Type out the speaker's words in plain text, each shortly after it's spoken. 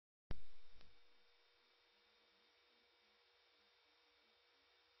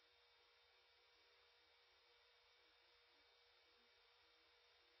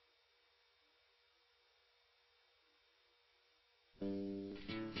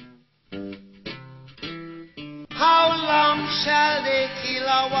How long shall they kill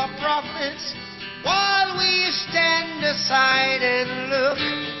our prophets while we stand aside and look?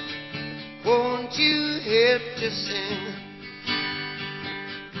 Won't you help to sing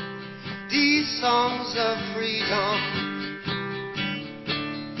these songs of freedom?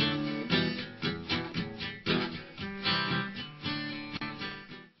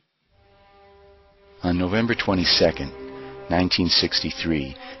 On November 22nd,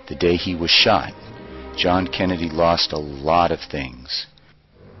 1963, the day he was shot, John Kennedy lost a lot of things.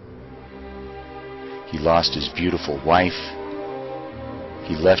 He lost his beautiful wife.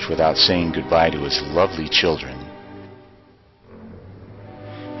 He left without saying goodbye to his lovely children.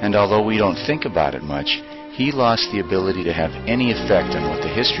 And although we don't think about it much, he lost the ability to have any effect on what the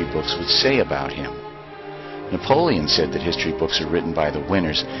history books would say about him. Napoleon said that history books are written by the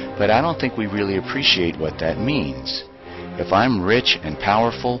winners, but I don't think we really appreciate what that means. If I'm rich and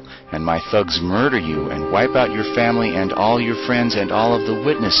powerful, and my thugs murder you and wipe out your family and all your friends and all of the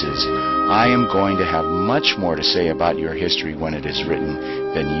witnesses, I am going to have much more to say about your history when it is written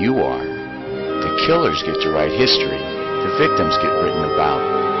than you are. The killers get to write history. The victims get written about.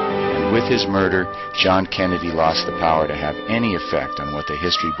 And with his murder, John Kennedy lost the power to have any effect on what the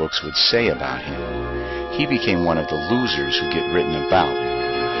history books would say about him. He became one of the losers who get written about.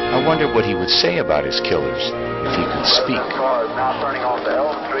 I wonder what he would say about his killers if he could speak. This car is now turning off to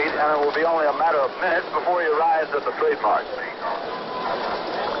Elm Street, and it will be only a matter of minutes before he arrives at the trademark.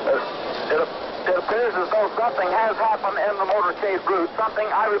 It appears as though something has happened in the motorcade route. Something,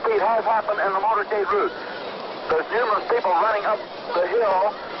 I repeat, has happened in the motorcade route. There's numerous people running up the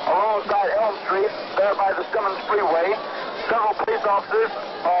hill alongside Elm Street, there by the Simmons Freeway. Several police officers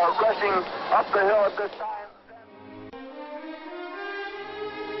are rushing up the hill at this time.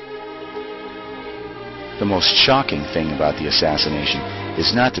 The most shocking thing about the assassination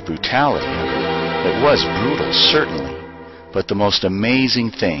is not the brutality of it. It was brutal, certainly. But the most amazing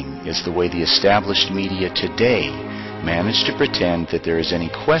thing is the way the established media today managed to pretend that there is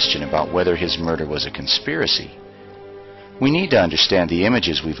any question about whether his murder was a conspiracy. We need to understand the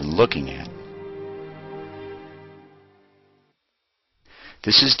images we've been looking at.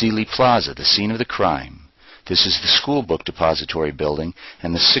 This is Dealey Plaza, the scene of the crime. This is the school book depository building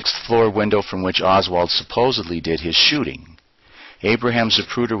and the 6th floor window from which Oswald supposedly did his shooting. Abraham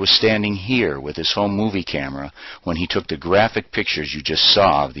Zapruder was standing here with his home movie camera when he took the graphic pictures you just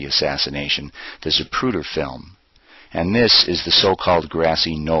saw of the assassination, the Zapruder film. And this is the so-called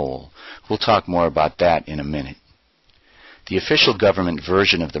grassy knoll. We'll talk more about that in a minute. The official government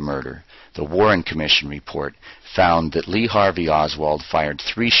version of the murder, the Warren Commission report, found that Lee Harvey Oswald fired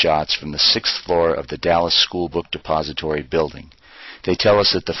 3 shots from the 6th floor of the Dallas School Book Depository building. They tell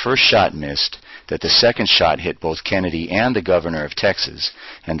us that the first shot missed, that the second shot hit both Kennedy and the governor of Texas,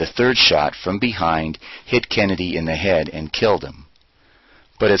 and the third shot from behind hit Kennedy in the head and killed him.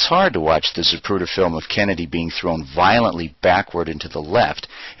 But it's hard to watch the Zapruder film of Kennedy being thrown violently backward and to the left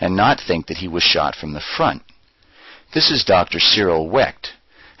and not think that he was shot from the front. This is Dr. Cyril Wecht.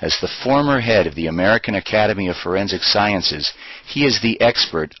 As the former head of the American Academy of Forensic Sciences, he is the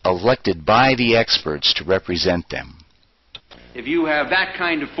expert elected by the experts to represent them. If you have that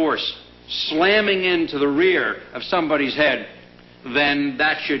kind of force slamming into the rear of somebody's head, then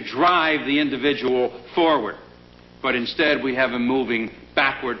that should drive the individual forward. But instead we have him moving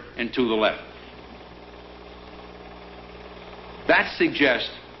backward and to the left. That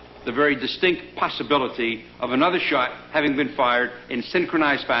suggests the very distinct possibility of another shot having been fired in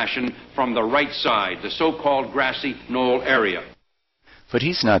synchronized fashion from the right side, the so-called grassy knoll area. But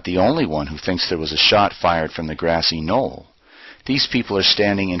he's not the only one who thinks there was a shot fired from the grassy knoll. These people are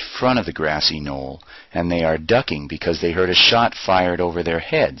standing in front of the grassy knoll, and they are ducking because they heard a shot fired over their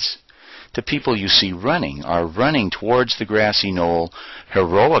heads. The people you see running are running towards the grassy knoll,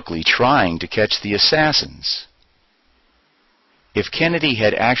 heroically trying to catch the assassins. If Kennedy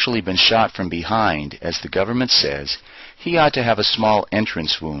had actually been shot from behind, as the government says, he ought to have a small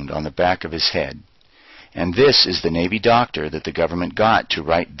entrance wound on the back of his head. And this is the Navy doctor that the government got to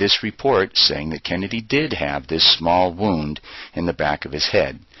write this report saying that Kennedy did have this small wound in the back of his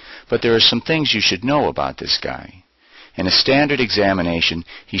head. But there are some things you should know about this guy. In a standard examination,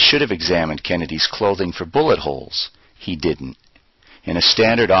 he should have examined Kennedy's clothing for bullet holes. He didn't. In a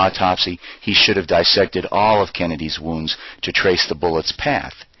standard autopsy, he should have dissected all of Kennedy's wounds to trace the bullet's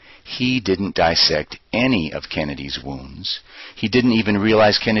path. He didn't dissect any of Kennedy's wounds. He didn't even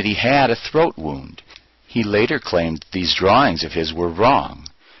realize Kennedy had a throat wound. He later claimed these drawings of his were wrong,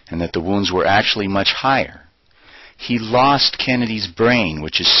 and that the wounds were actually much higher. He lost Kennedy's brain,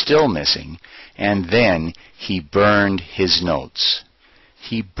 which is still missing, and then he burned his notes.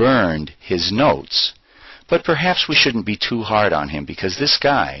 He burned his notes. But perhaps we shouldn't be too hard on him, because this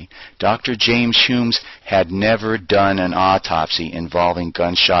guy, Dr. James Humes, had never done an autopsy involving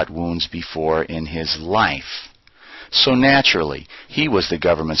gunshot wounds before in his life. So naturally, he was the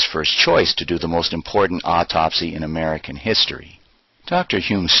government's first choice to do the most important autopsy in American history. Dr.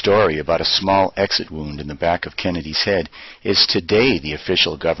 Hume's story about a small exit wound in the back of Kennedy's head is today the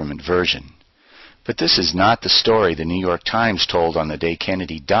official government version. But this is not the story the New York Times told on the day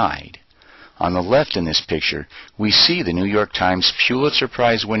Kennedy died. On the left in this picture, we see the New York Times Pulitzer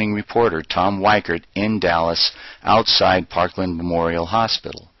Prize-winning reporter Tom Weichert in Dallas outside Parkland Memorial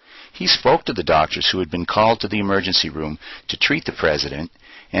Hospital. He spoke to the doctors who had been called to the emergency room to treat the president,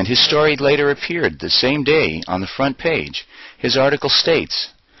 and his story later appeared the same day on the front page. His article states,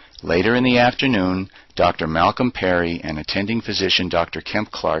 "Later in the afternoon, Dr. Malcolm Perry and attending physician Dr.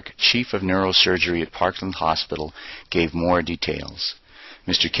 Kemp Clark, chief of neurosurgery at Parkland Hospital, gave more details.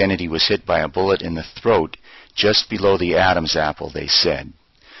 Mr. Kennedy was hit by a bullet in the throat just below the Adam's apple, they said.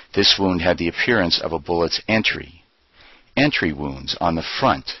 This wound had the appearance of a bullet's entry wounds on the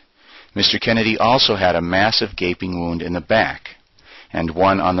front. Mr. Kennedy also had a massive gaping wound in the back, and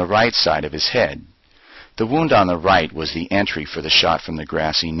one on the right side of his head. The wound on the right was the entry for the shot from the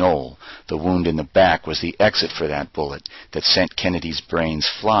grassy knoll. The wound in the back was the exit for that bullet that sent Kennedy's brains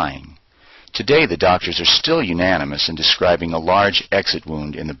flying. Today, the doctors are still unanimous in describing a large exit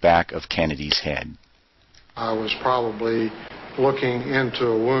wound in the back of Kennedy's head." I was probably looking into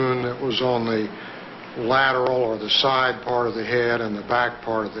a wound that was on the lateral or the side part of the head and the back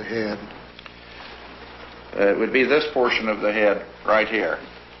part of the head. It would be this portion of the head right here.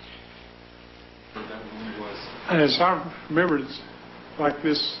 As I remember, it's like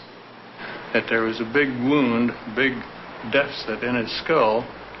this, that there was a big wound, big deficit in his skull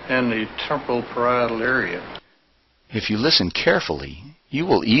and the temporal parietal area. If you listen carefully, you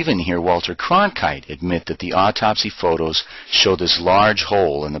will even hear Walter Cronkite admit that the autopsy photos show this large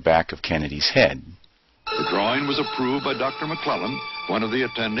hole in the back of Kennedy's head. The drawing was approved by Dr. McClellan, one of the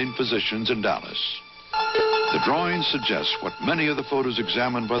attending physicians in Dallas. The drawing suggests what many of the photos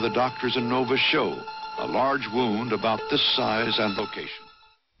examined by the doctors in Nova show, a large wound about this size and location.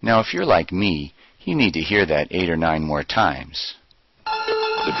 Now, if you're like me, you need to hear that 8 or 9 more times.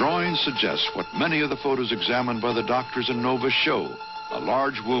 The drawing suggests what many of the photos examined by the doctors in Nova show, a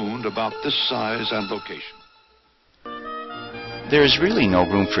large wound about this size and location. There is really no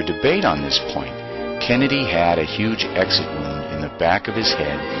room for debate on this point. Kennedy had a huge exit wound in the back of his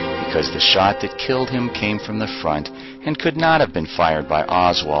head because the shot that killed him came from the front and could not have been fired by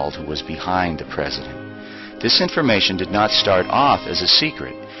Oswald, who was behind the president. This information did not start off as a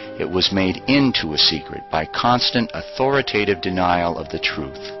secret. It was made into a secret by constant authoritative denial of the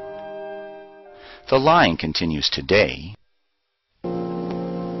truth. The lying continues today.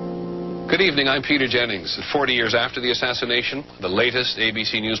 Good evening, I'm Peter Jennings. 40 years after the assassination, the latest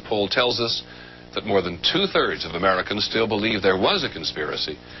ABC News poll tells us that more than 2/3 of Americans still believe there was a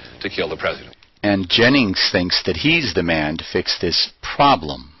conspiracy to kill the president. And Jennings thinks that he's the man to fix this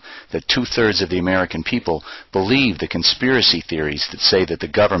problem, that 2/3 of the American people believe the conspiracy theories that say that the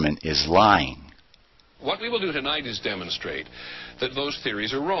government is lying. What we will do tonight is demonstrate that those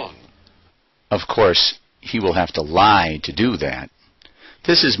theories are wrong. Of course, he will have to lie to do that.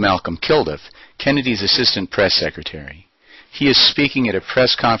 This is Malcolm Kilduff, Kennedy's assistant press secretary. He is speaking at a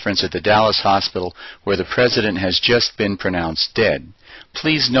press conference at the Dallas hospital where the president has just been pronounced dead.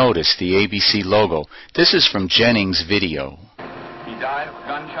 Please notice the ABC logo. This is from Jennings' video. He died of a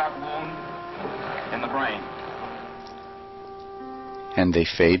gunshot wound in the brain. And they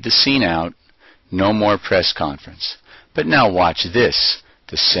fade the scene out. No more press conference. But now watch this.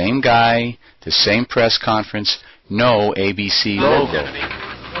 The same guy, the same press conference, no ABC logo. Kennedy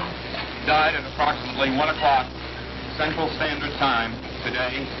died at approximately 1 o'clock Central Standard Time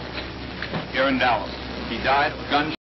today here in Dallas. He died of a gunshot.